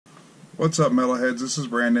What's up, Metalheads? This is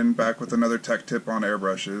Brandon, back with another tech tip on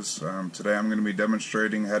airbrushes. Today I'm going to be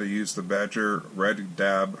demonstrating how to use the Badger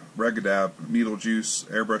Regdab needle juice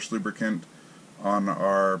airbrush lubricant on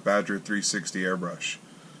our Badger 360 airbrush.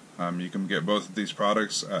 You can get both of these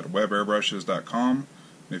products at webairbrushes.com.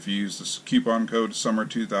 If you use this coupon code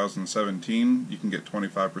SUMMER2017, you can get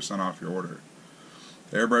 25% off your order.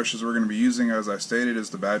 The airbrushes we're going to be using, as I stated, is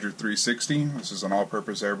the Badger 360. This is an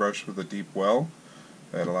all-purpose airbrush with a deep well.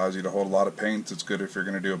 It allows you to hold a lot of paint. It's good if you're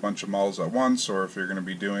going to do a bunch of models at once, or if you're going to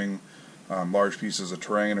be doing large pieces of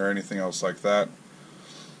terrain or anything else like that.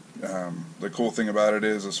 The cool thing about it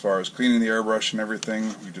is, as far as cleaning the airbrush and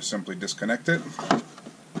everything, you just simply disconnect it,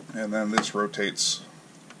 and then this rotates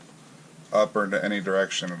up or into any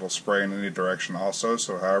direction. It'll spray in any direction also,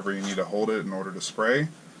 so however you need to hold it in order to spray,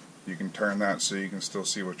 you can turn that so you can still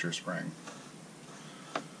see what you're spraying.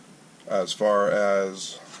 As far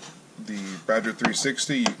as the Badger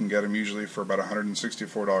 360, you can get them usually for about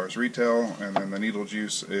 $164 retail, and then the needle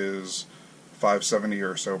juice is $5.70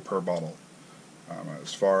 or so per bottle.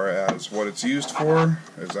 As far as what it's used for,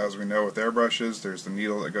 is as we know with airbrushes, there's the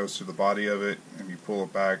needle that goes through the body of it, and you pull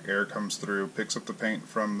it back, air comes through, picks up the paint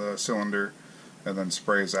from the cylinder, and then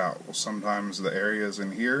sprays out. Well, sometimes the areas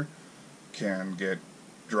in here can get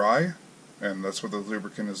dry, and that's what the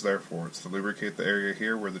lubricant is there for. It's to lubricate the area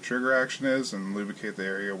here where the trigger action is, and lubricate the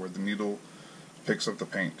area where the needle picks up the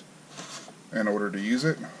paint. In order to use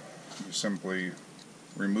it, you simply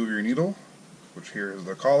remove your needle, which here is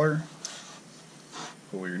the collar,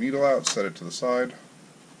 pull your needle out, set it to the side,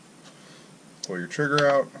 pull your trigger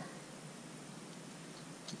out,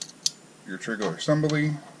 your trigger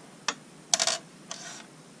assembly,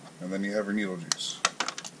 and then you have your needle juice.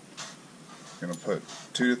 You're going to put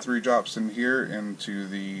 2 to 3 drops in here into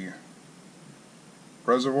the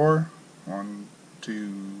reservoir, 1,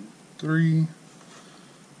 2, 3,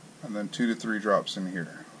 and then 2 to 3 drops in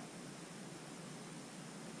here.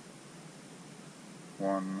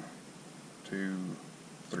 1, 2,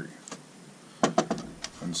 3.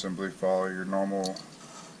 And simply follow your normal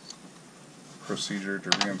procedure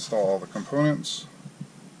to reinstall all the components.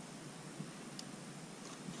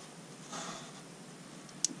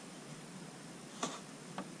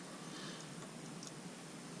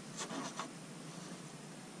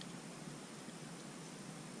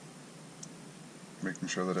 Making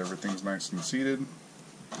sure that everything's nice and seated.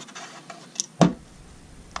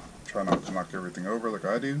 Try not to knock everything over like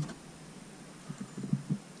I do.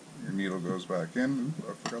 Your needle goes back in. Ooh,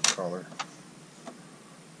 I forgot the collar.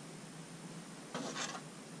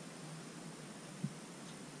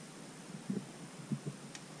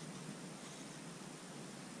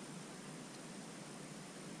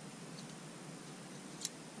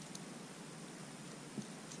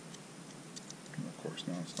 And of course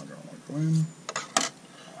now it's not going to go in.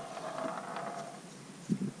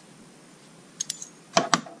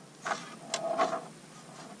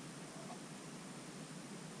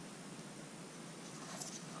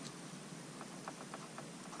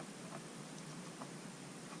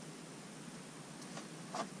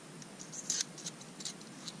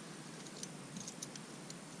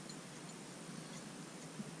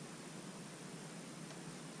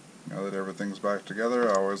 Now that everything's back together,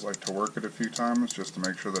 I always like to work it a few times just to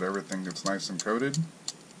make sure that everything gets nice and coated.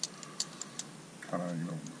 Kind of,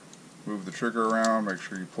 move the trigger around, make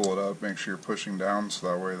sure you pull it up, make sure you're pushing down so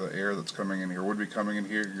that way the air that's coming in here would be coming in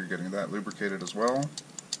here, you're getting that lubricated as well.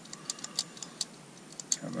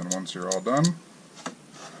 And then once you're all done,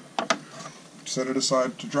 set it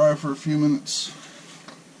aside to dry for a few minutes.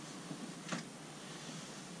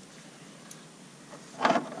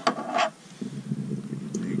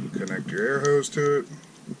 Connect your air hose to it.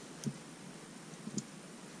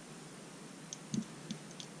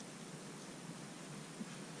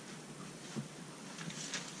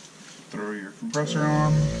 Throw your compressor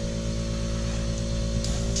on. And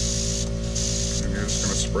you're just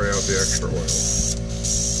going to spray out the extra oil.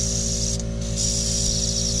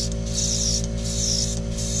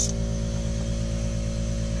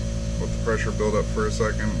 Let the pressure build up for a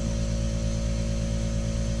second.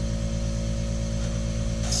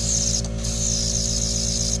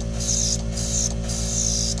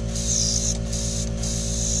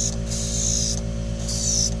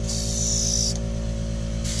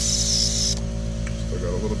 Got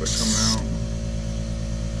a little bit coming out.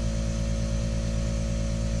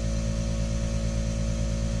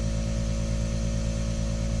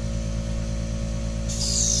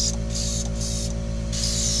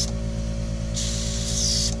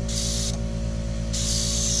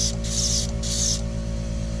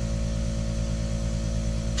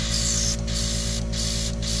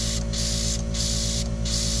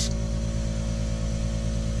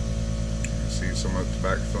 some of it's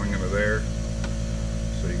back filling into there.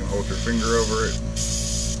 So you can hold your finger over it.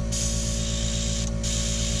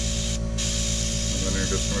 And then you're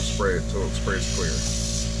just going to spray it till it sprays clear.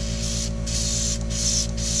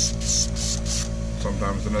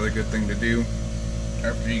 Sometimes another good thing to do,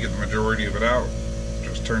 after you get the majority of it out,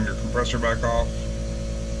 just turn your compressor back off.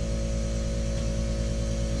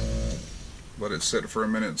 Let it sit for a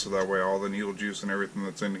minute so that way all the needle juice and everything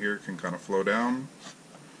that's in here can kind of flow down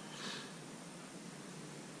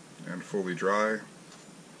and fully dry.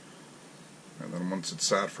 And then once it's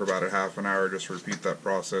sat for about a half an hour, just repeat that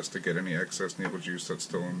process to get any excess needle juice that's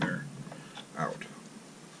still in there out.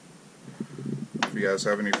 If you guys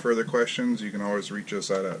have any further questions, you can always reach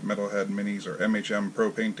us at Metalhead Minis or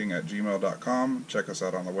mhmpropainting@gmail.com. Check us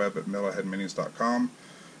out on the web at metalheadminis.com.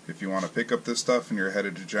 If you want to pick up this stuff and you're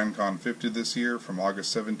headed to Gen Con 50 this year from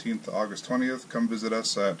August 17th to August 20th, come visit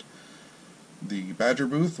us at the Badger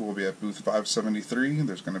booth. We'll be at booth 573.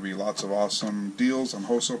 There's going to be lots of awesome deals on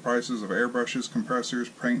wholesale prices of airbrushes, compressors,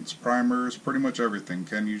 paints, primers, pretty much everything.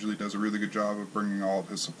 Ken usually does a really good job of bringing all of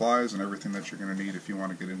his supplies and everything that you're going to need if you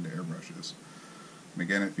want to get into airbrushes. And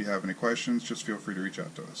again, if you have any questions, just feel free to reach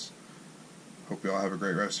out to us. Hope you all have a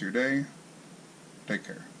great rest of your day. Take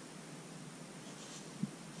care.